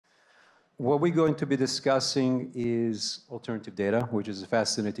What we're going to be discussing is alternative data, which is a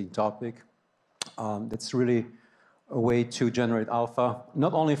fascinating topic. That's really a way to generate alpha,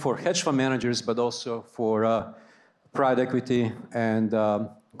 not only for hedge fund managers, but also for private equity and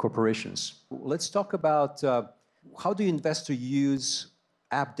corporations. Let's talk about how do investors use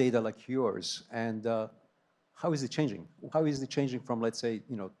app data like yours, and how is it changing? How is it changing from, let's say,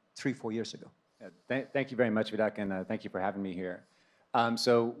 3-4 years ago? Thank you very much, Vidak, and thank you for having me here.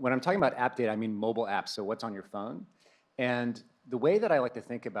 So when I'm talking about app data, I mean mobile apps, so what's on your phone. And the way that I like to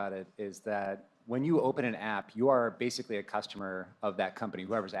think about it is that when you open an app, you are basically a customer of that company,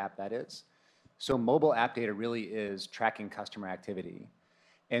 whoever's app that is. So mobile app data really is tracking customer activity.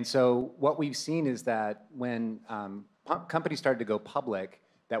 And so what we've seen is that when companies started to go public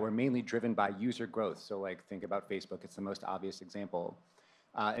that were mainly driven by user growth, so like think about Facebook, it's the most obvious example.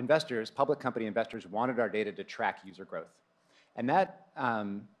 Public company investors wanted our data to track user growth. And that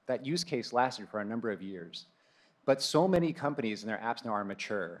use case lasted for a number of years. But so many companies and their apps now are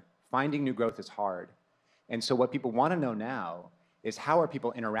mature. Finding new growth is hard. And so what people want to know now is how are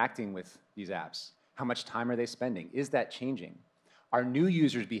people interacting with these apps? How much time are they spending? Is that changing? Are new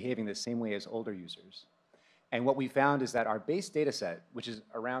users behaving the same way as older users? And what we found is that our base data set, which is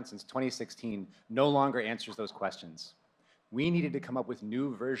around since 2016, no longer answers those questions. We needed to come up with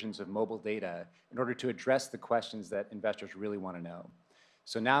new versions of mobile data in order to address the questions that investors really want to know.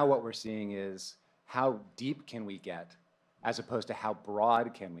 So now what we're seeing is how deep can we get as opposed to how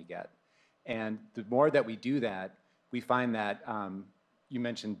broad can we get? And the more that we do that, we find that, you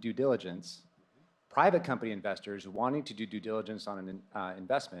mentioned due diligence. Private company investors wanting to do due diligence on an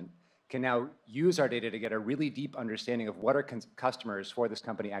investment can now use our data to get a really deep understanding of what are customers for this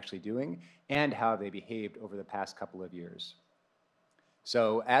company actually doing and how they behaved over the past couple of years.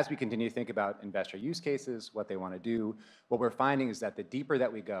 So as we continue to think about investor use cases, what they want to do, what we're finding is that the deeper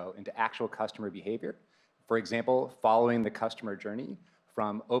that we go into actual customer behavior, for example, following the customer journey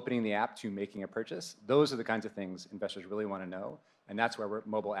from opening the app to making a purchase, those are the kinds of things investors really want to know, and that's where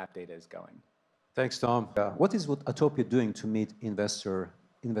mobile app data is going. Thanks, Tom. What is Apptopia doing to meet investors'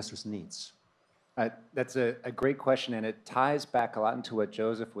 needs? That's a great question, and it ties back a lot into what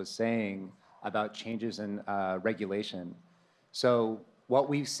Joseph was saying about changes in regulation. So what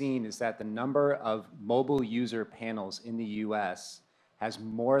we've seen is that the number of mobile user panels in the US has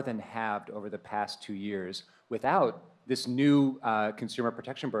more than halved over the past 2 years without this new Consumer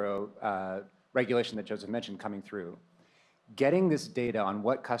Protection Bureau regulation that Joseph mentioned coming through. Getting this data on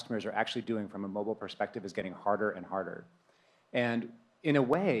what customers are actually doing from a mobile perspective is getting harder and harder. And in a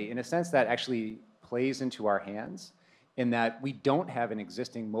way, in a sense, that actually plays into our hands in that we don't have an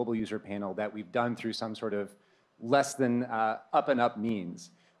existing mobile user panel that we've done through some sort of less than up and up means.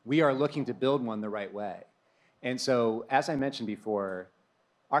 We are looking to build one the right way. And so, as I mentioned before,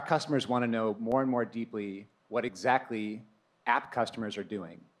 our customers want to know more and more deeply what exactly app customers are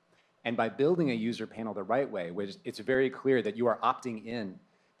doing. And by building a user panel the right way, which it's very clear that you are opting in,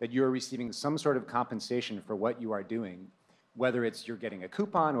 that you are receiving some sort of compensation for what you are doing, whether it's you're getting a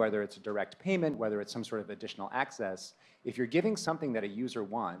coupon, whether it's a direct payment, whether it's some sort of additional access, if you're giving something that a user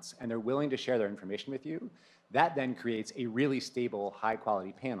wants and they're willing to share their information with you, that then creates a really stable,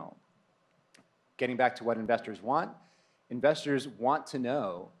 high-quality panel. Getting back to what investors want to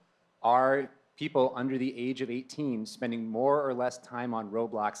know, are people under the age of 18 spending more or less time on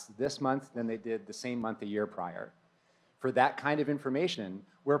Roblox this month than they did the same month a year prior? For that kind of information,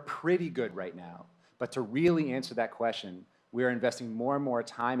 we're pretty good right now. But to really answer that question, we are investing more and more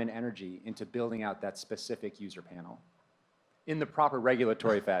time and energy into building out that specific user panel in the proper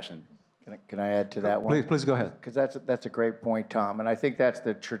regulatory fashion. Can I add to that one? Please go ahead. Because that's a great point, Tom. And I think that's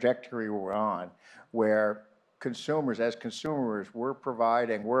the trajectory we're on, where as consumers,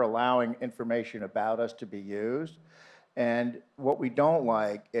 we're allowing information about us to be used. And what we don't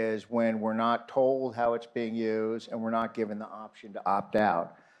like is when we're not told how it's being used and we're not given the option to opt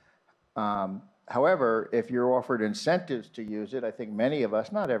out. However, if you're offered incentives to use it, I think many of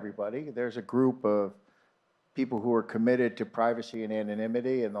us, not everybody, there's a group of people who are committed to privacy and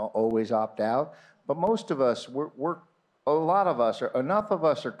anonymity and they'll always opt out. But most of us, enough of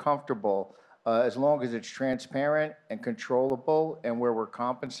us are comfortable as long as it's transparent and controllable and where we're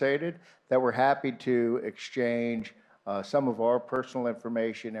compensated, that we're happy to exchange some of our personal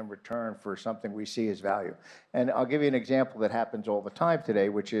information in return for something we see as value. And I'll give you an example that happens all the time today,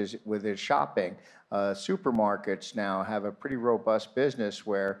 which is with shopping. Supermarkets now have a pretty robust business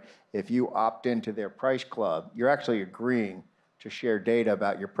where if you opt into their price club, you're actually agreeing to share data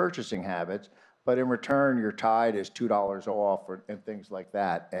about your purchasing habits, but in return, your tide is $2 off and things like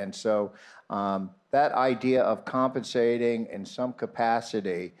that. And so that idea of compensating in some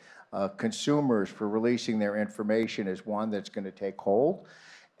capacity consumers for releasing their information is one that's going to take hold.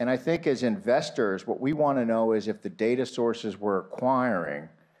 And I think as investors, what we want to know is if the data sources we're acquiring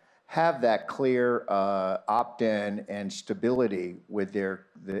have that clear opt-in and stability with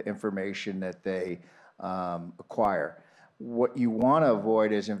the information that they acquire. What you want to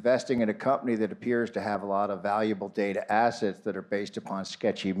avoid is investing in a company that appears to have a lot of valuable data assets that are based upon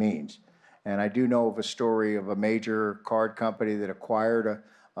sketchy means. And I do know of a story of a major card company that acquired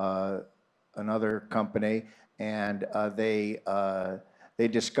another company, and they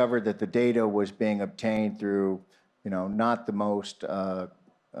discovered that the data was being obtained through, not the most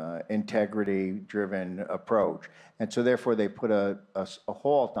integrity-driven approach. And so therefore they put a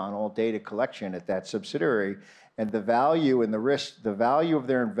halt on all data collection at that subsidiary, and the value and the risk, the value of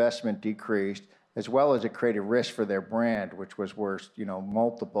their investment decreased, as well as it created risk for their brand, which was worth,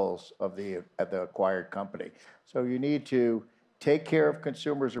 multiples of the acquired company. So you need to take care of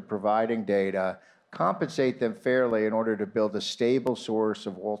consumers who are providing data, compensate them fairly in order to build a stable source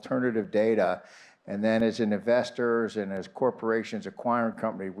of alternative data. And then as investors and as corporations acquiring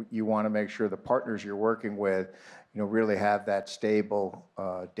company, you want to make sure the partners you're working with, really have that stable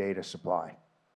data supply.